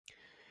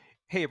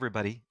Hey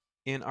everybody.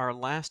 In our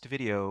last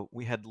video,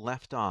 we had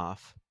left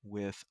off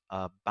with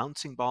a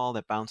bouncing ball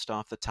that bounced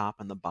off the top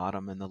and the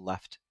bottom and the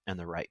left and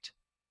the right.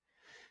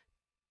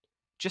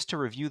 Just to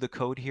review the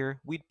code here,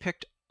 we'd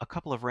picked a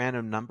couple of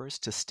random numbers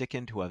to stick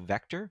into a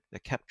vector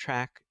that kept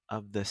track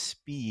of the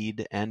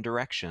speed and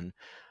direction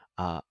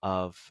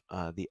of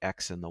the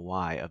x and the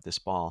y of this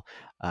ball.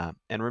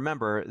 And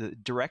remember, the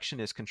direction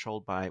is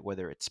controlled by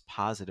whether it's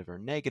positive or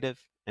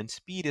negative, and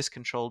speed is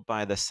controlled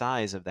by the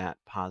size of that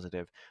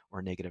positive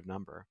or negative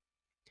number.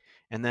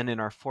 And then in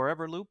our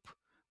forever loop,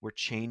 we're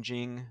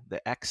changing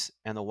the x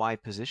and the y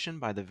position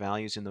by the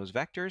values in those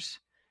vectors,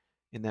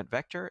 in that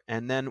vector.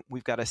 And then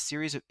we've got a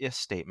series of if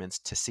statements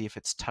to see if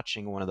it's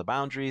touching one of the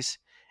boundaries.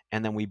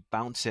 And then we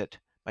bounce it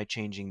by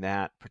changing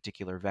that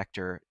particular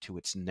vector to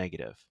its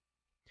negative.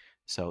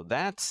 So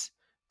that's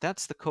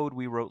the code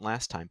we wrote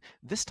last time.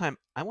 This time,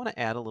 I want to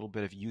add a little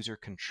bit of user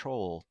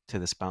control to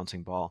this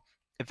bouncing ball.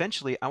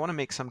 Eventually, I want to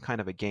make some kind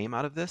of a game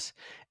out of this.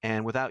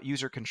 And without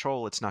user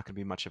control, it's not going to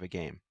be much of a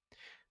game.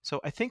 So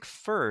I think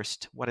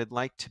first, what I'd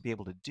like to be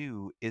able to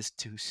do is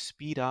to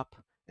speed up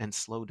and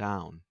slow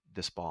down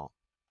this ball.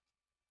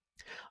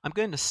 I'm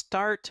going to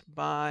start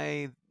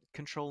by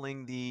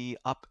controlling the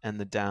up and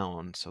the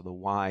down, so the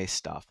Y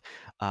stuff.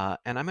 And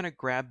I'm going to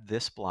grab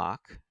this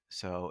block.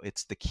 So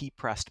it's the key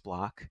pressed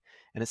block,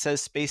 and it says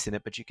space in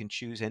it, but you can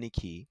choose any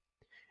key.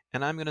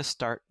 And I'm going to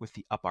start with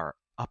the up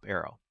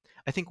arrow.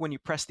 I think when you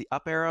press the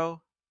up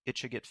arrow, it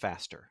should get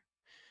faster.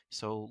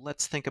 So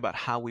let's think about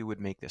how we would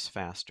make this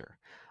faster.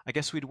 I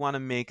guess we'd want to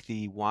make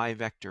the y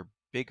vector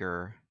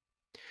bigger,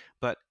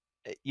 but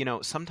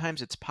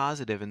sometimes it's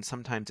positive and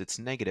sometimes it's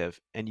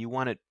negative, and you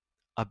want it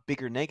a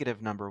bigger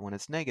negative number when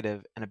it's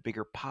negative and a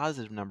bigger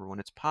positive number when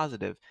it's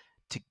positive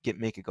to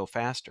make it go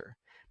faster.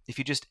 If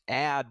you just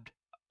add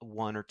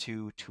 1 or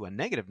 2 to a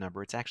negative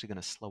number, it's actually going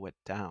to slow it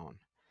down.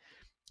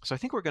 So I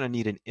think we're going to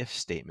need an if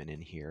statement in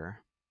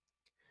here.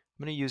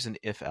 I'm going to use an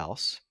if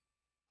else.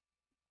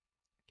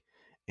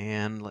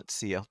 And let's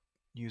see, I'll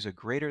use a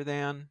greater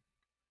than.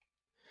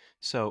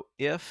 So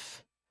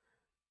if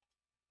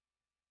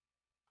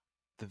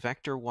the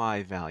vector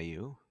y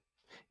value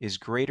is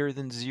greater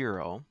than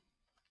 0,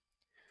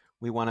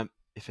 we want to,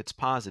 if it's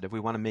positive, we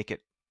want to make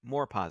it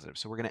more positive.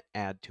 So we're going to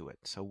add to it.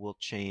 So we'll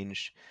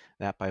change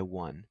that by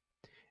 1.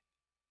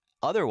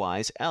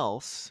 Otherwise,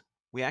 else,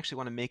 we actually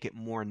want to make it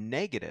more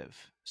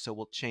negative. So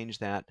we'll change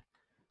that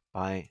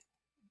by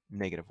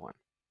 -1.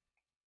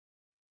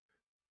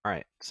 All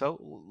right, so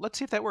let's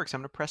see if that works. I'm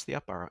going to press the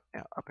up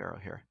arrow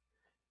here.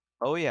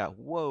 Oh yeah,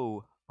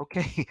 whoa.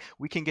 Okay,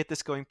 we can get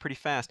this going pretty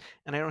fast,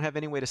 and I don't have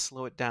any way to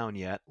slow it down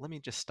yet. Let me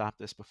just stop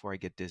this before I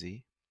get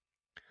dizzy.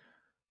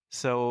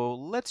 So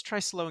let's try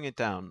slowing it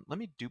down. Let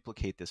me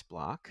duplicate this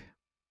block.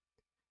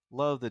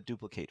 Love the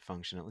duplicate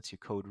function. It lets you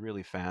code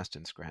really fast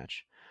in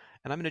Scratch.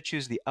 And I'm going to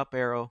choose the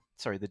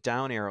the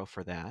down arrow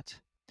for that.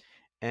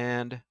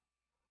 And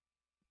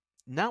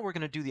now we're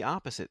going to do the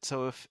opposite.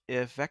 So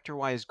if vector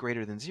y is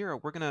greater than 0,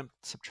 we're going to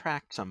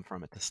subtract some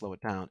from it to slow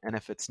it down. And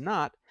if it's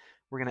not,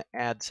 we're going to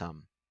add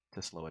some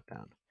to slow it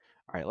down.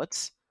 All right,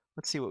 let's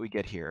see what we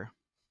get here.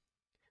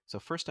 So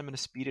first I'm going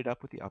to speed it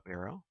up with the up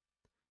arrow.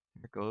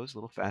 There it goes, a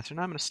little faster.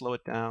 Now I'm going to slow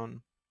it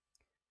down.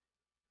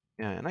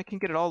 Yeah, and I can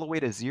get it all the way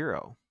to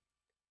 0.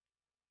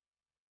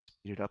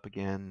 Speed it up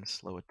again,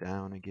 slow it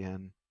down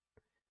again.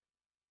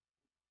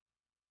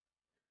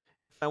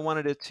 If I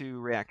wanted it to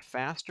react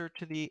faster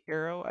to the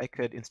arrow, I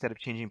could, instead of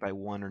changing by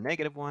 1 or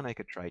 -1, I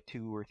could try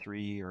 2 or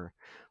 3 or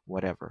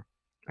whatever.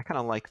 I kind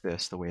of like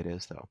this the way it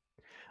is, though.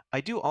 I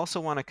do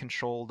also want to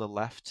control the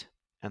left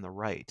and the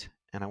right,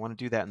 and I want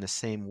to do that in the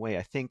same way.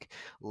 I think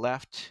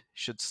left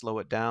should slow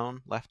it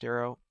down, left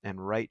arrow,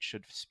 and right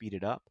should speed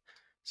it up.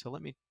 So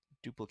let me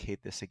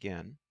duplicate this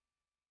again,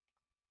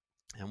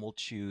 and we'll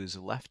choose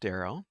left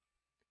arrow.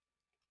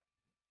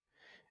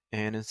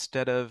 And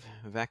instead of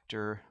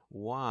vector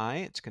y,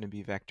 it's going to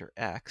be vector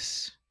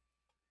x.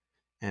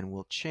 And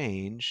we'll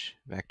change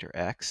vector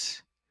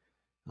x.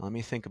 Now, let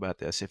me think about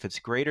this. If it's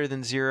greater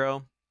than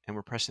 0 and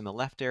we're pressing the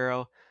left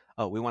arrow,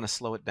 oh, we want to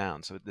slow it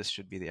down. So this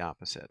should be the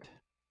opposite.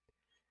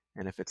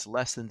 And if it's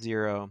less than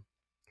 0,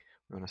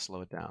 we want to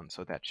slow it down.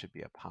 So that should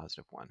be a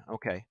 +1.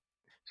 Okay,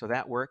 so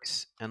that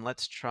works. And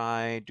let's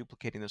try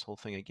duplicating this whole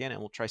thing again, and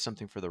we'll try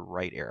something for the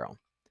right arrow.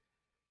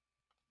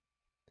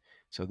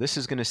 So this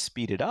is going to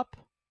speed it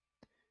up.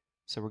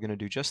 So we're going to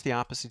do just the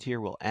opposite here.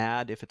 We'll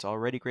add if it's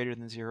already greater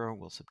than 0.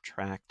 We'll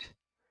subtract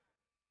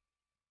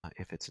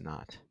if it's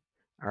not.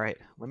 All right,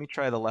 let me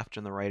try the left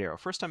and the right arrow.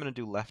 First, I'm going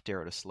to do left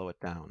arrow to slow it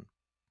down.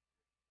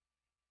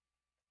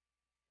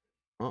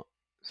 Oh,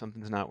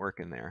 something's not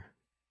working there.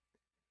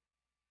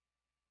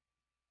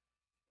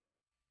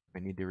 I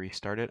need to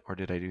restart it, or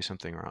did I do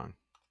something wrong?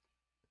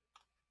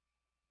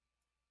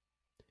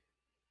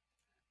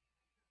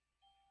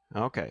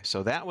 Okay,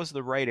 so that was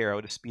the right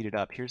arrow to speed it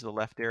up. Here's the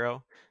left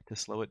arrow to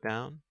slow it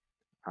down.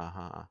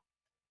 Uh-huh.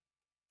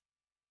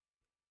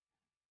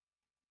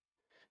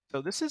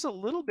 So this is a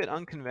little bit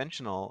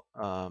unconventional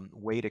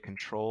way to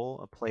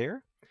control a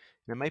player.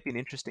 It might be an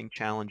interesting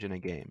challenge in a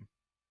game.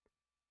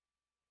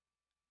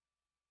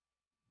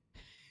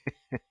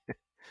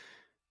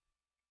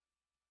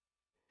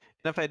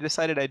 And if I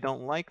decided I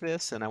don't like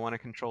this and I want to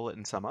control it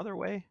in some other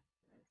way,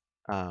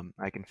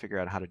 I can figure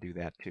out how to do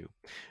that too.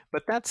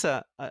 But that's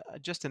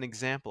just an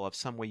example of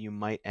some way you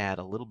might add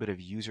a little bit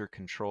of user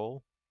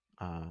control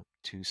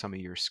to some of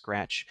your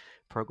Scratch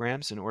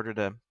programs in order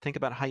to think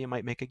about how you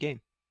might make a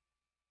game.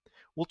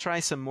 We'll try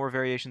some more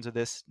variations of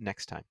this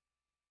next time.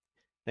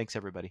 Thanks,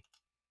 everybody.